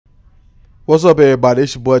What's up, everybody?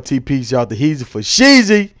 It's your boy TP's out the Heezy for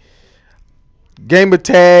Sheezy. Gamer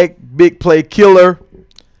tag, big play killer.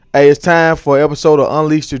 Hey, it's time for an episode of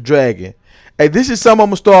Unleash the Dragon. Hey, this is something I'm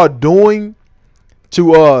gonna start doing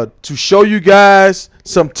to show you guys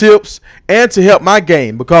some tips and to help my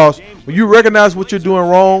game, because when you recognize what you're doing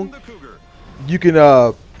wrong, you can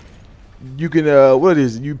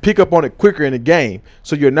you pick up on it quicker in the game,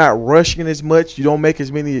 so you're not rushing as much. You don't make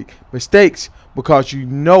as many mistakes because you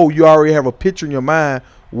know you already have a picture in your mind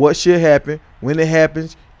what should happen. When it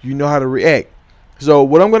happens, you know how to react. So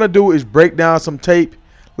what I'm gonna do is break down some tape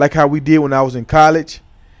like how we did when I was in college,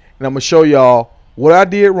 and I'm gonna show y'all what I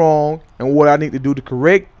did wrong and what I need to do to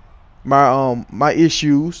correct my my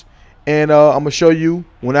issues, and I'm gonna show you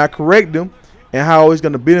when I correct them and how it's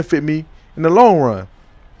gonna benefit me in the long run.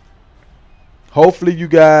 Hopefully you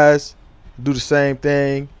guys do the same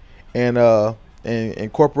thing and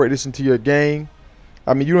incorporate this into your game.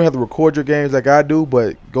 I mean, you don't have to record your games like I do,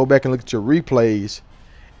 but go back and look at your replays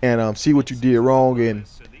and see what you did wrong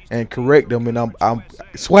and correct them. And I'm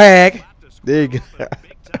swag. There you go.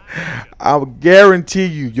 I guarantee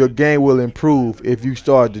you your game will improve if you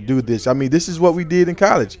start to do this. I mean, this is what we did in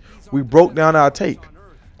college. We broke down our tape.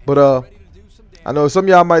 But I know some of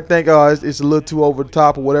y'all might think, oh, it's a little too over the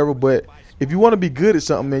top or whatever, but if you want to be good at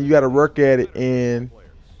something, man, you got to work at it, and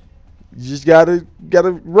you just gotta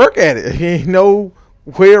work at it. There ain't no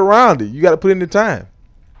way around it. You got to put in the time.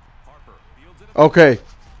 Okay,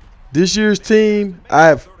 this year's team, I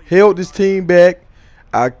have held this team back.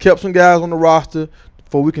 I kept some guys on the roster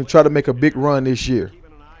before we can try to make a big run this year.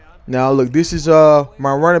 Now, look, this is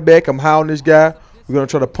my running back. I'm high on this guy. We're gonna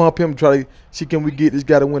try to pump him, try to see can we get this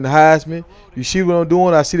guy to win the Heisman. You see what I'm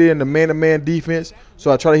doing? I see that in the man-to-man defense,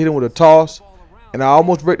 so I try to hit him with a toss, and I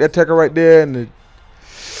almost break that tackle right there. And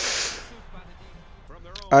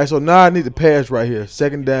all right, so now I need to pass right here.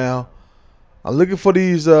 Second down. I'm looking for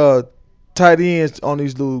these tight ends on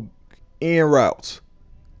these little end routes.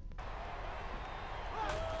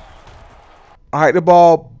 All right, the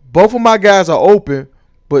ball. Both of my guys are open,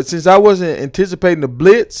 but since I wasn't anticipating the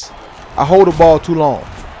blitz, I hold the ball too long.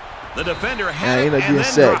 The defender had it and then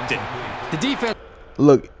dropped it. The defense.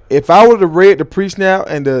 Look, if I would have read the pre-snap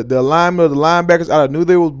and the alignment of the linebackers, I'd have knew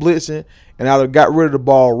they was blitzing, and I'd have got rid of the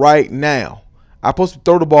ball right now. I'm supposed to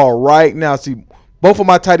throw the ball right now. See, both of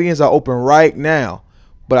my tight ends are open right now,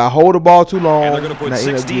 but I hold the ball too long. And they're going to put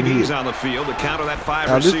 6 DBs on the field to counter that 5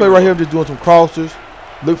 now, this play right here, I'm just doing some crossers.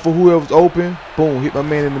 Look for whoever's open. Boom, hit my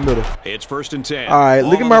man in the middle. It's 1st and 10. All right,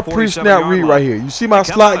 look at my pre-snap read right here. You see my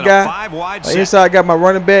slot guy? My inside got my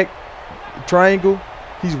running back triangle.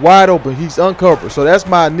 He's wide open. He's uncovered. So that's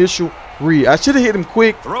my initial read. I should have hit him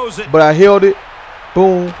quick, but I held it.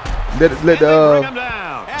 Boom. Try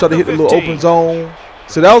to hit the little open zone.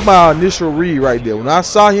 So that was my initial read right there. When I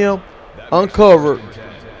saw him uncovered,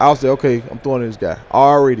 I was like, okay, I'm throwing this guy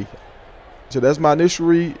already. So that's my initial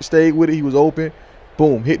read. Stayed with it. He was open.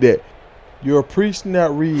 Boom, hit that. Your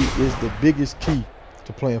pre-snap read is the biggest key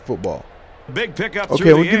to playing football. Big pickup.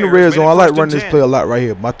 Okay, we're getting the red zone. I like running this play a lot right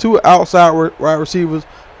here. My two outside wide receivers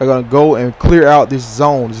are going to go and clear out this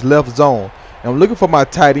zone, this left zone. And I'm looking for my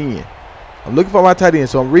tight end.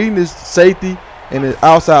 So I'm reading this safety and the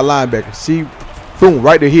outside linebacker. See, boom,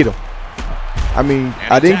 right there, hit him. I mean,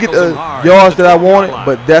 I didn't get the yards that I wanted,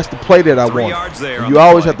 but that's the play that I wanted. You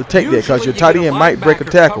always have to take that because your tight end might break a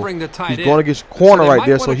tackle. He's going against corner right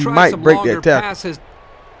there, so he might break that tackle.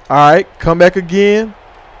 All right, come back again.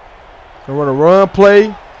 I'm going to run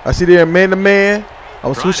play. I see they're man-to-man. I'm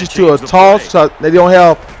going to switch this to a toss so they don't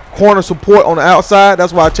have corner support on the outside.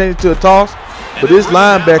 That's why I changed it to a toss. But this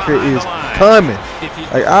linebacker is coming.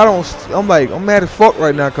 Like, I'm mad as fuck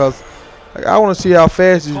right now because I want to see how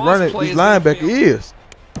fast this linebacker is.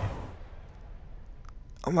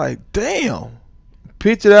 I'm like, damn.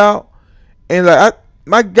 Pitch it out. And like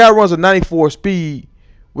my guy runs a 94 speed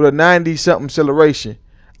with a 90-something acceleration.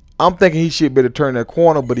 I'm thinking he should better turn that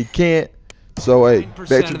corner, but he can't. So, hey,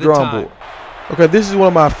 back to the drawing board. Okay, this is one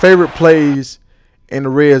of my favorite plays in the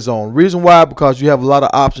red zone. Reason why? Because you have a lot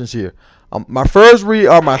of options here. My first read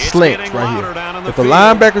are my slants right here. If the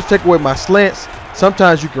linebackers take away my slants,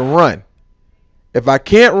 sometimes you can run. If I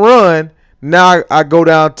can't run, now I go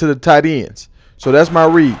down to the tight ends. So that's my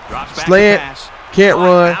read. Slant, can't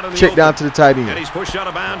run, check down to the tight end.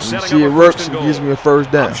 You see it works and gives me a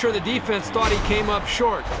first down. I'm sure the defense thought he came up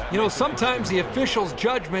short. You know, sometimes the officials'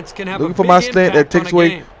 judgments can have looking for my slant that takes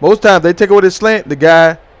away. Most times they take away the slant, the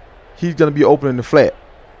guy, he's going to be open in the flat.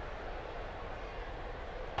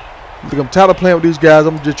 Look, I'm tired of playing with these guys.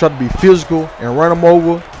 I'm just trying to be physical and run them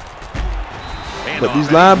over. But these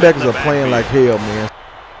linebackers are playing like hell, man.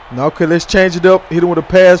 Now, okay, let's change it up. Hit him with a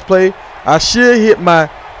pass play. I should hit my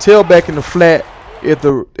tailback in the flat if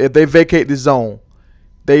they vacate the zone.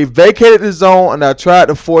 They vacated the zone, and I tried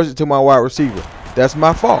to force it to my wide receiver. That's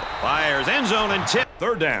my fault. Fires end zone and tip.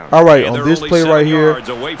 Third down. All right, on this play right here,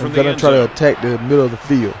 I'm gonna try to attack the middle of the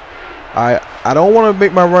field. I don't want to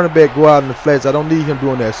make my running back go out in the flats. I don't need him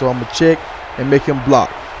doing that, so I'm gonna check and make him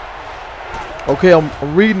block. Okay, I'm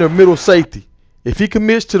reading the middle safety. If he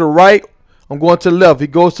commits to the right, I'm going to the left. If he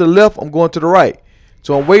goes to the left, I'm going to the right.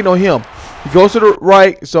 So I'm waiting on him. He goes to the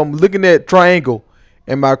right, so I'm looking at triangle.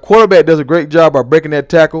 And my quarterback does a great job by breaking that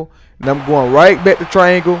tackle. And I'm going right back to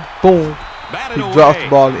triangle. Boom. He drops the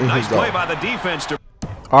ball in his zone.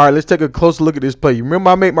 All right, let's take a closer look at this play. You remember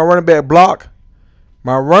I made my running back block?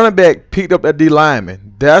 My running back picked up that D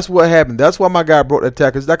lineman. That's what happened. That's why my guy broke that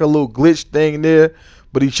tackle. It's like a little glitch thing there,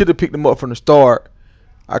 but he should have picked him up from the start.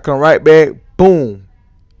 I come right back. Boom.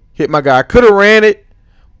 Hit my guy. I could have ran it,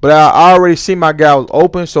 but I already see my guy was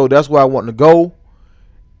open, so that's where I want to go.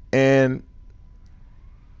 And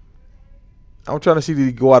I'm trying to see did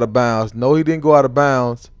he go out of bounds. No, he didn't go out of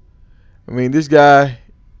bounds. I mean, this guy,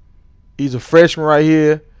 he's a freshman right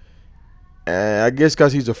here. And I guess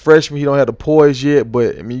because he's a freshman, he don't have the poise yet.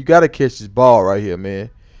 But, I mean, you got to catch this ball right here, man.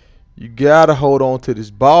 You got to hold on to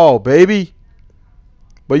this ball, baby.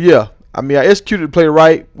 But, yeah, I mean, I executed the play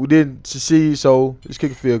right. We didn't succeed, so let's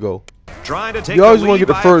kick a field goal. You always want to get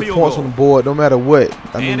the first points on the board no matter what.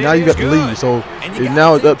 I mean, now you got the lead, so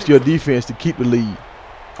now it's up to your defense to keep the lead.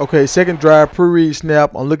 Okay, second drive, pre-read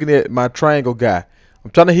snap. I'm looking at my triangle guy. I'm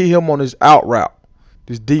trying to hit him on his out route,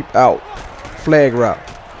 this deep out flag route.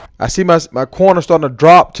 I see my corner starting to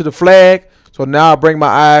drop to the flag, so now I bring my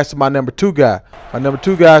eyes to my number 2 guy. My number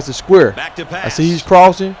 2 guy is the square. I see he's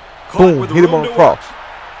crossing. Boom, hit him on the cross.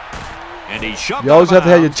 You always have to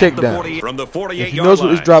have your check down. If you notice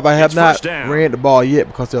with this drive, I have not ran the ball yet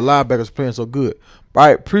because the linebackers are playing so good. All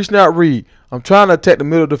right, pre-snap read. I'm trying to attack the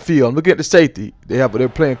middle of the field. I'm looking at the safety. They're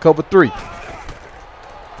playing cover 3.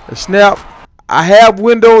 The snap. I have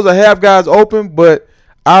windows. I have guys open, but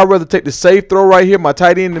I'd rather take the safe throw right here. My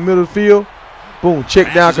tight end in the middle of the field. Boom,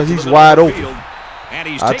 check down because he's wide open.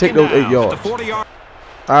 I'll take those 8 yards. All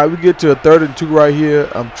right, we get to a 3rd and 2 right here.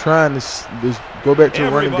 I'm trying to just go back to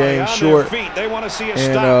the running game short.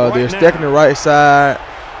 And they're stacking the right side.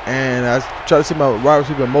 And I try to see my wide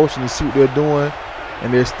receiver in motion to see what they're doing.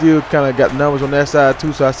 And they're still kind of got numbers on that side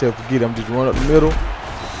too. So I said, forget it. I'm just run up the middle.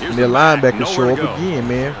 And their linebackers show up again,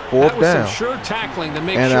 man. 4th down.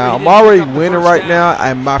 And I'm already winning right now.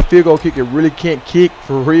 And my field goal kicker really can't kick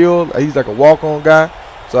for real. He's like a walk-on guy.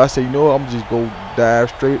 So I said, you know what? I'm just go dive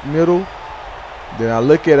straight middle. Then I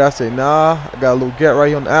look at it. I say, nah. I got a little gap right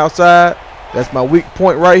here on the outside. That's my weak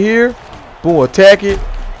point right here. Boom, attack it.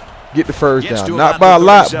 Get the first down. Not by a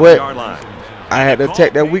lot, but I had to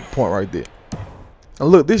attack that weak point right there. And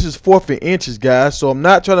look, this is 4th and inches, guys. So I'm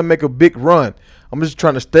not trying to make a big run. I'm just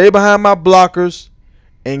trying to stay behind my blockers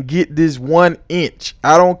and get this 1 inch.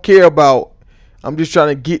 I don't care about. I'm just trying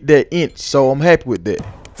to get that inch. So I'm happy with that.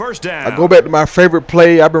 First down. I go back to my favorite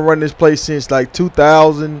play. I've been running this play since like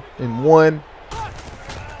 2001.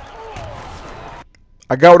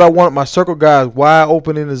 I got what I wanted. My circle guy is wide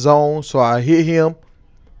open in the zone. So I hit him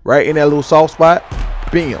right in that little soft spot.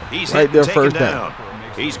 Bam. Right there, first down.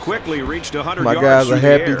 He's quickly reached 100 My yards. guys are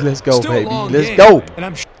happy. Let's go, baby. Let's go.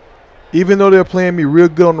 Even though they're playing me real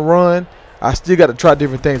good on the run, I still got to try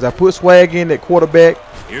different things. I put swag in at quarterback.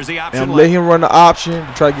 Here's the option. And I'm letting him run the option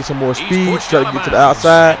to try to get some more speed, try to get to the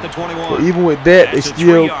outside. But even with that, they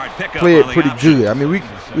still play it pretty good. I mean,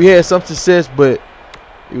 we had some success, but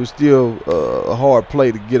it was still a hard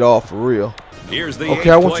play to get off for real. Okay,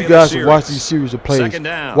 I want you guys to watch these series of plays.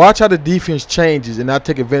 Watch how the defense changes, and I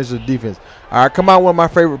take advantage of the defense. All right, come out, one of my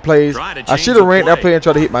favorite plays. I should have ran that play and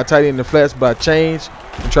tried to hit my tight end in the flats, but I changed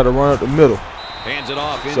and tried to run up the middle.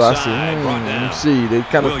 So I said, let me see. They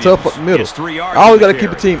kind of tough up the middle. I always got to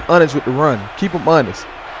keep a team honest with the run. Keep them honest.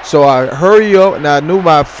 So I hurry up, and I knew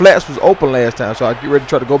my flats was open last time, so I get ready to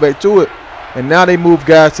try to go back to it. And now they move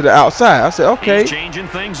guys to the outside. I said, okay.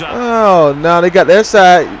 Oh, now they got that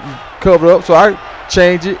side covered up, so I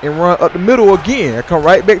change it and run up the middle again. I come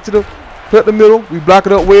right back to the up the middle. We block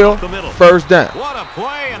it up well. First down. What a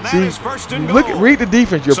play, and that See, is first and look goal. At read the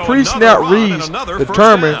defense. Your So pre-snap another run, reads another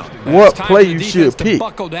determine first what play you should pick.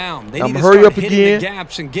 I'm hurry up again.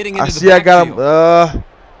 I see I got him.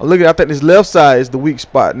 I'm looking. I think this left side is the weak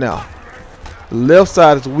spot now. The left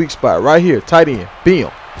side is the weak spot right here. Tight end.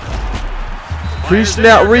 Bam.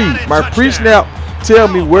 Pre-snap read. My pre-snap tell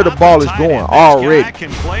me where the ball is going already.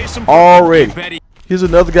 Here's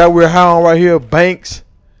another guy we're high on right here, Banks.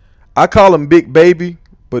 I call him Big Baby,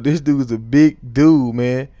 but this dude's a big dude,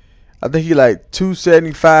 man. I think he like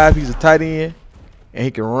 275. He's a tight end, and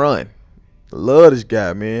he can run. Love this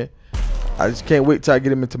guy, man. I just can't wait till I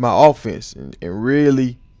get him into my offense and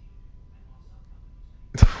really.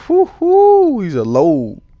 He's a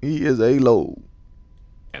load. He is a load.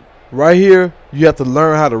 Right here, you have to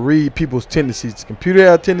learn how to read people's tendencies. The computer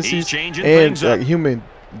have tendencies, and like human,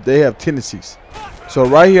 they have tendencies. So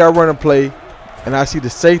right here, I run a play, and I see the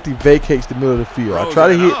safety vacates the middle of the field. I try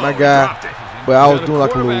to hit my guy, but I was doing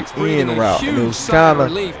like a little in route, and it was kind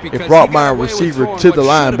of, it brought my receiver to the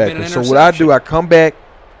linebacker. So what I do, I come back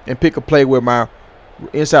and pick a play where my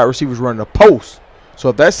inside receiver's running a post. So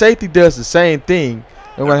if that safety does the same thing,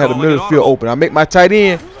 I'm going to have the middle of the field open. I make my tight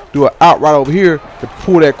end do an out right over here to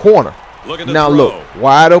pull that corner. Now look,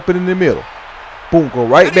 wide open in the middle. Boom, go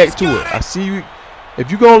right back to it. I see you.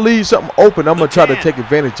 If you're going to leave something open, I'm going to try to take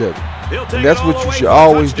advantage of it. And that's what you should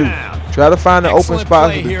always do. Try to find the open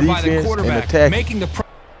spots with the defense and attack.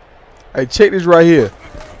 Hey, check this right here.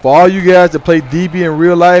 For all you guys that play DB in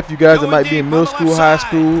real life, you guys that might be in middle school, high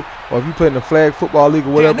school, or if you play in the flag football league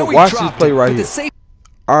or whatever, watch this play right here.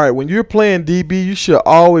 All right, when you're playing DB, you should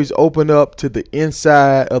always open up to the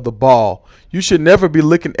inside of the ball. You should never be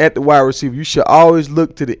looking at the wide receiver. You should always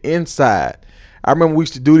look to the inside. I remember we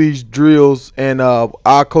used to do these drills, and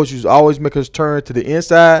our coaches always make us turn to the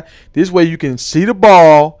inside. This way you can see the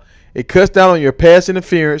ball. It cuts down on your pass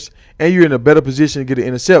interference, and you're in a better position to get an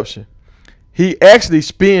interception. He actually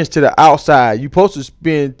spins to the outside. You're supposed to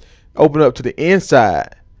spin, open up to the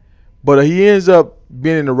inside. But he ends up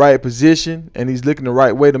being in the right position, and he's looking the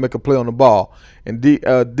right way to make a play on the ball. And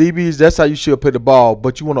DBs, that's how you should play the ball,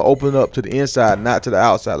 but you want to open up to the inside, not to the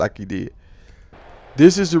outside like he did.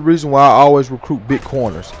 This is the reason why I always recruit big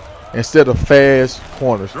corners instead of fast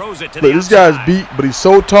corners. But this guy's beat, but he's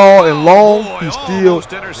so tall and long, he still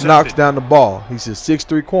knocks down the ball. He's a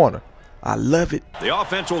 6'3" corner. I love it.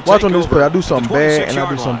 Watch on this play. I do something bad, and I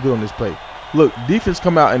do something good on this play. Look, defense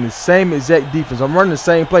come out in the same exact defense. I'm running the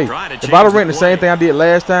same play. If I'd have ran the same thing I did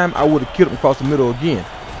last time, I would have killed him across the middle again.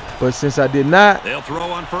 But since I did not,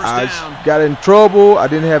 I got in trouble. I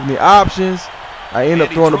didn't have any options. I ended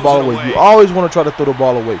up throwing the ball away. You always want to try to throw the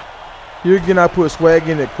ball away. Here again, I put swag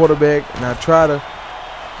in at quarterback, and I try to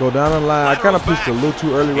go down the line. I kind of pushed a little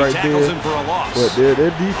too early right there. But their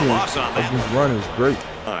defense against running is great.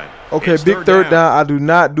 Okay, big third down. I do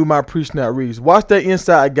not do my pre-snap reads. Watch that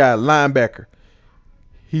inside guy, linebacker.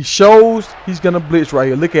 He shows he's going to blitz right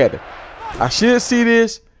here. Look at it. I should see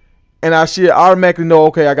this, and I should automatically know,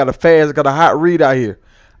 okay, I got a fast, I got a hot read out here.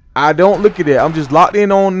 I don't look at that. I'm just locked in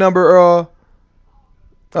on number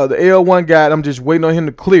the L1 guy, and I'm just waiting on him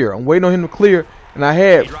to clear. I'm waiting on him to clear, and I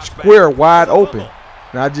had square wide open,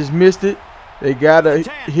 and I just missed it. They got a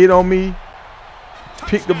hit on me.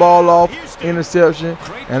 Picked the ball off, interception,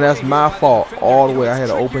 and that's my fault all the way. I had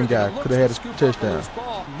an open guy, could have had a touchdown.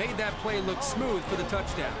 Made that play look smooth for the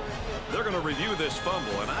touchdown. They're going to review this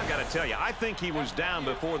fumble, and I've got to tell you, I think he was down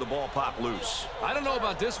before the ball popped loose. I don't know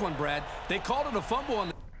about this one, Brad. They called it a fumble on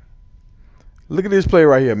the... Look at this play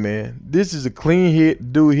right here, man. This is a clean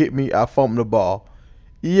hit. Dude hit me. I fumbled the ball.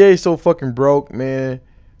 EA so fucking broke, man.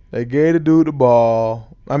 They gave the dude the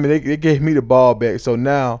ball. I mean, they gave me the ball back, so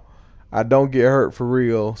now I don't get hurt for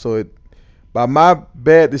real. So it, by my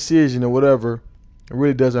bad decision or whatever, it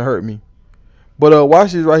really doesn't hurt me. But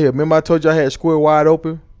watch this right here. Remember I told you I had square wide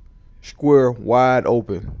open? Square wide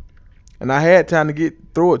open. And I had time to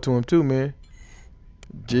throw it to him too, man.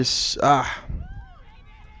 Just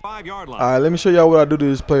 5-yard line. All right, let me show y'all what I do to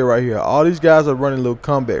this play right here. All these guys are running little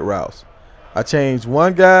comeback routes. I changed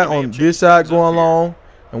one guy on this side going long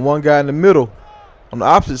and one guy in the middle on the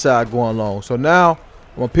opposite side going long. So now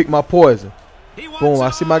I'm gonna pick my poison. Boom! I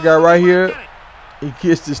see my guy right here. He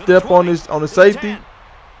gets to step on the safety.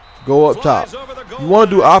 Go up top. You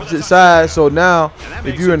want to do opposite sides. So now,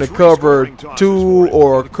 if you're in the cover 2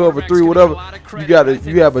 or cover 3, whatever,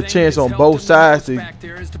 you have a chance on both sides to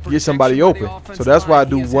get somebody open. So that's why I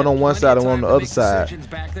do one on one side and one on the other side,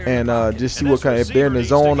 and just see what kind of, if they're in the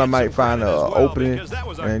zone, I might find an opening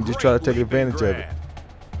and just try to take advantage of it.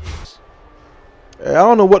 I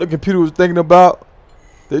don't know what the computer was thinking about.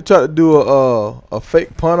 They tried to do a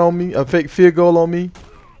fake punt on me, a fake field goal on me,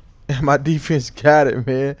 and my defense got it,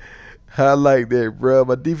 man. I like that, bro.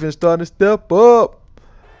 My defense starting to step up.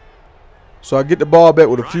 So I get the ball back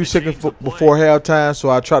with a few seconds before halftime. So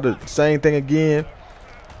I try the same thing again.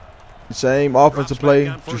 Same offensive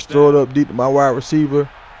play. Just throw it up deep to my wide receiver.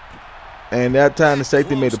 And that time the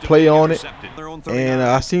safety made a play on it. And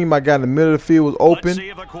I seen my guy in the middle of the field was open.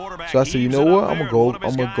 So I said, you know what? I'm gonna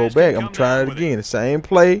go back. I'm gonna try it again. The same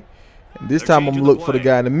play. And this time I'm gonna look for the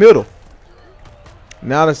guy in the middle.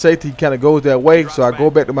 Now the safety kind of goes that way, so I go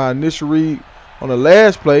back to my initial read on the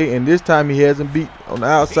last play, and this time he hasn't beat on the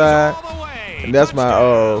outside, and that's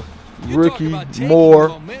my rookie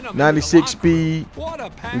Moore, 96 speed.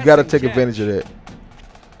 We got to take advantage of that.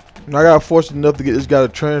 And I got fortunate enough to get this guy to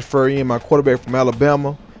transfer in, my quarterback from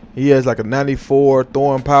Alabama. He has like a 94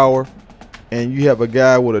 throwing power, and you have a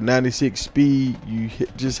guy with a 96 speed. You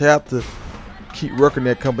just have to keep working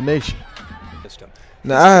that combination.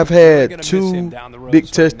 Now I have had 2 big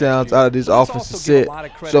touchdowns out of this offensive set,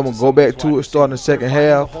 so I'm gonna go back to it starting the second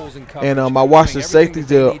half. And I watch the safeties;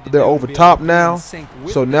 they're over top now.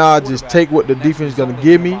 So now I just take what the defense is gonna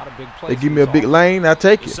give me. They give me a big lane, I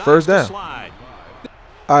take it. First down.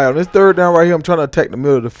 All right, on this third down right here, I'm trying to attack the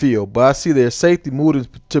middle of the field, but I see their safety moving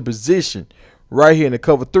to position right here in the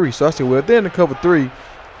cover 3. So I said, well, if they're in the cover 3, I'm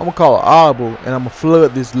gonna call it audible, and I'm gonna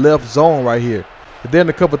flood this left zone right here. If they're in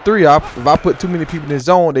the cover 3, if I put too many people in the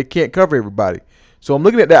zone, they can't cover everybody. So I'm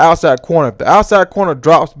looking at the outside corner. If the outside corner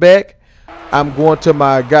drops back, I'm going to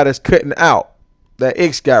my guy that's cutting out, that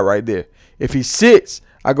X guy right there. If he sits,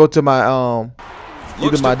 I go to my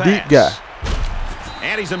either my deep guy.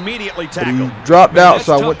 And he's immediately tackled. He dropped out,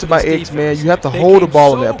 so I went to my X, man. You have to hold the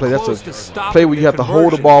ball in that play. That's a play where you have to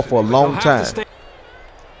hold the ball for a long time.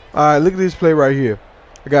 All right, look at this play right here.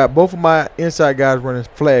 I got both of my inside guys running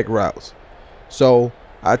flag routes. So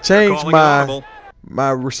I changed my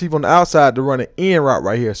receiver on the outside to run an end route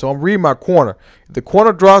right here. So I'm reading my corner. If the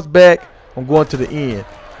corner drops back, I'm going to the end.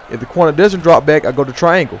 If the corner doesn't drop back, I go to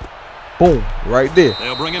triangle. Boom, right there.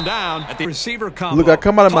 They'll bring him down at the receiver combo. Look, I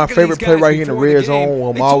come out of my favorite play right here in the red zone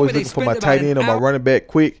where I'm always looking for my tight end or my running back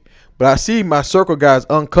quick. But I see my circle guys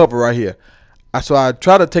uncover right here. So I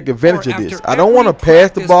try to take advantage of this. I don't want to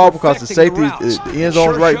pass the ball because the safety, the end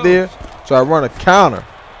zone's right there. So I run a counter.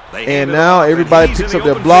 And now everybody picks up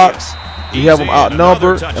their blocks. We have them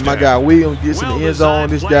outnumbered, and my guy Williams gets in the end zone.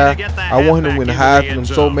 This guy, I want him to win the Heisman. I'm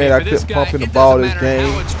so mad I couldn't pump in the ball this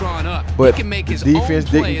game. But the defense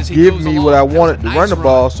didn't give me what I wanted to run the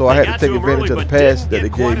ball, so I had to take advantage of the pass that they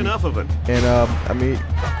gave me. And, I mean,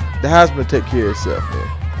 the Heisman will take care of itself, man.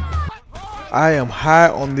 I am high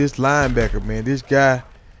on this linebacker, man. This guy,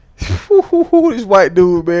 this white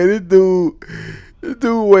dude, man. This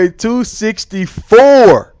dude weighed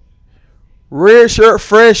 264. Red shirt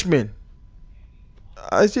freshman.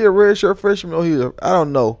 I see a red shirt freshman. Oh, I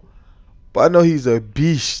don't know, but I know he's a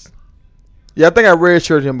beast. Yeah, I think I red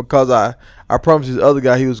shirted him because I promised this other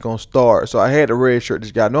guy he was gonna start, so I had to red shirt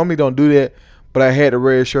this guy. Normally don't do that, but I had to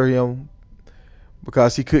red shirt him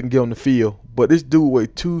because he couldn't get on the field. But this dude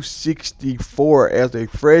weighed 264 as a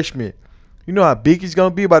freshman. You know how big he's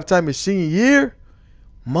gonna be by the time his senior year?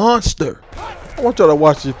 Monster. I want y'all to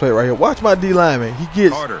watch this play right here. Watch my D lineman. He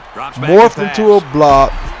gets morphed into a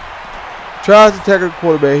block. Tries to tackle the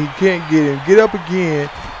quarterback. He can't get him. Get up again.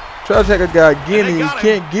 Try to tackle a guy again, and he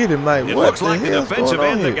can't get him. Like, what the hell is going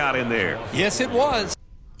on here? Got in there. Yes, it was.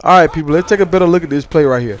 All right, people. Let's take a better look at this play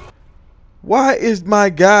right here. Why is my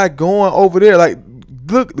guy going over there? Like,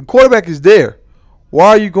 look, the quarterback is there. Why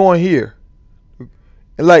are you going here?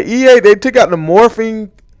 And like EA, they took out the morphing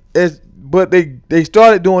but they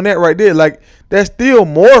started doing that right there. Like, that's still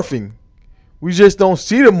morphing. We just don't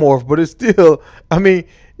see the morph, but it's still, I mean,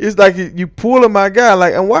 it's like you pulling my guy.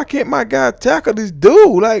 Like, and why can't my guy tackle this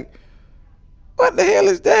dude? Like, what the hell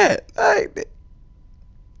is that? Like,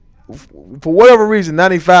 for whatever reason,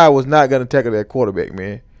 95 was not going to tackle that quarterback,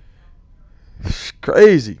 man. It's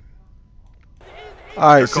crazy.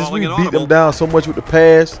 All right, since we beat them down so much with the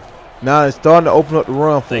pass, now it's starting to open up the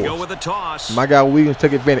run for us. My guy Williams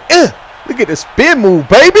took advantage. Look at the spin move,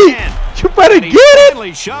 baby. You better get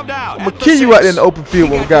it. I'm going to kill you out there in the open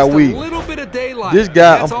field with my guy Williams. This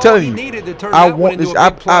guy, I'm telling you, I want this.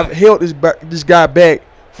 I've held this guy back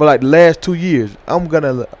for like the last 2 years. I'm going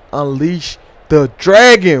to unleash the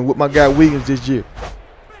dragon with my guy Williams this year.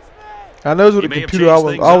 I know with the computer,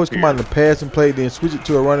 I always come out in the passing play, then switch it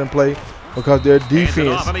to a running play. Because their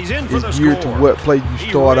defense is geared to what play you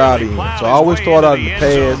start out in. So I always start out in the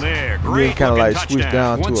pass and then kind of like switch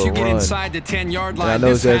down to a run. And I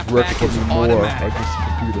know that's working for me more against the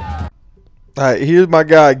computer. All right, here's my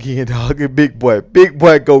guy again, dog. Big boy. Big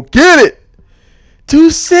boy, go get it.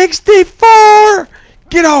 264.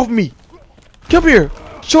 Get off me. Come here.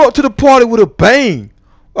 Show up to the party with a bang.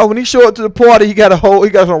 Oh, when he show up to the party, he got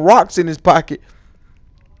some rocks in his pocket.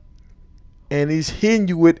 And he's hitting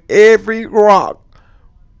you with every rock.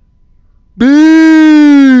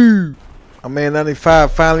 Boo! My man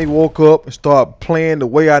 95 finally woke up and started playing the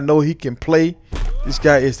way I know he can play. This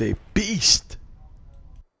guy is a beast.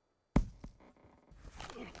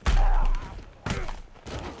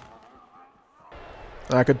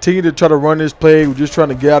 I continue to try to run this play. We're just trying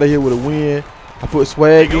to get out of here with a win. I put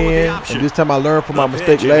swag in, and this time I learned from my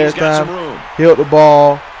mistake last time. Held the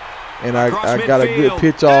ball, and I got a good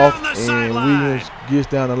pitch off, and Williams gets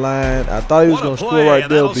down the line. I thought he was going to score right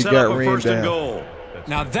there, but he got ran down.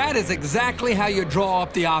 Now that is exactly how you draw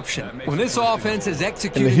up the option. When this offense is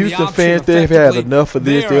executing and the Houston fans, they've had enough of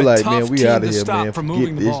this. They're like, man, we out of here, man.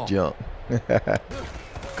 Forget this junk.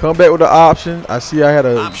 Come back with the option. I see I had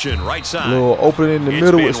a little opening in the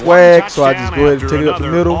middle with swag, so I just go ahead and take it up the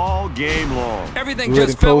middle. Everything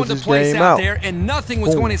just fell into place out there, and nothing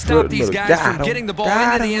was going to stop these guys from getting the ball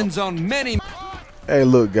into the end zone. Hey,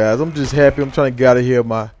 look, guys, I'm just happy. I'm trying to get out of here.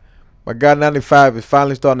 My guy 95 is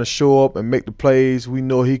finally starting to show up and make the plays we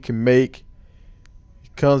know he can make. He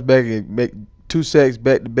comes back and make 2 sacks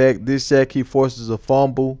back to back. This sack he forces a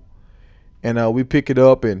fumble, and we pick it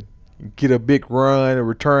up and get a big run and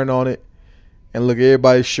return on it. And look,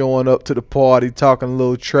 everybody's showing up to the party, talking a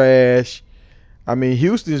little trash. I mean,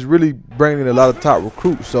 Houston is really bringing in a lot of top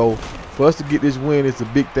recruits. So for us to get this win, it's a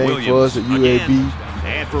big thing for us at UAB.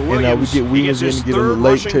 And we get Williams in and get a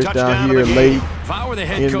late touchdown here late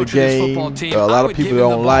in the game. A lot of people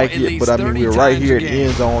don't like it, but I mean, we're right here at the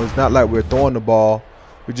end zone. It's not like we're throwing the ball.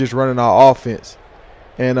 We're just running our offense.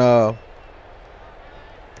 And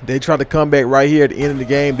they try to come back right here at the end of the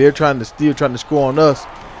game. They're still trying to score on us.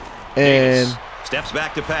 And steps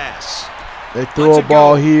back to pass. They throw a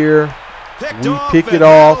ball here. We pick it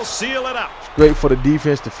off. It's great for the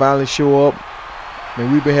defense to finally show up. I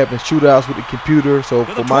mean, we've been having shootouts with the computer, so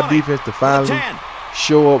for my defense to finally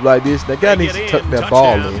show up like this, that guy needs to tuck that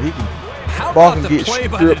ball in. Ball can get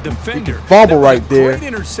stripped, he can fumble right there.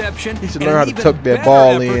 He should learn how to tuck that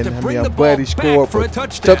ball in. I mean, I'm glad he scored, but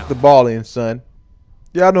tuck the ball in, son.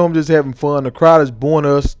 Y'all know I'm just having fun. The crowd is booing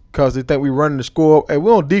us because they think we're running the score. Hey,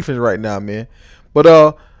 we're on defense right now, man.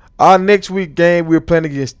 But our next week game, we're playing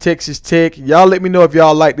against Texas Tech. Y'all let me know if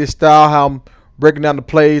y'all like this style, how I'm breaking down the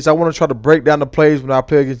plays. I want to try to break down the plays when I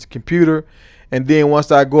play against the computer, and then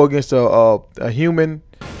once I go against a human,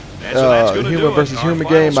 human versus human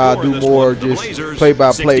game, I'll do more just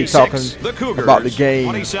play-by-play talking about the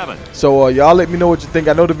game. So y'all let me know what you think.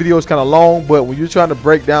 I know the video is kind of long, but when you're trying to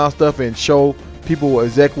break down stuff and show people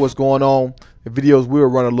exactly what's going on, the videos will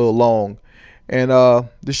run a little long. And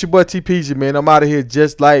this your boy TPG, man. I'm out of here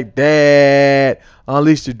just like that.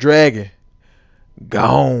 Unleash the dragon.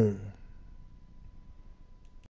 Gone.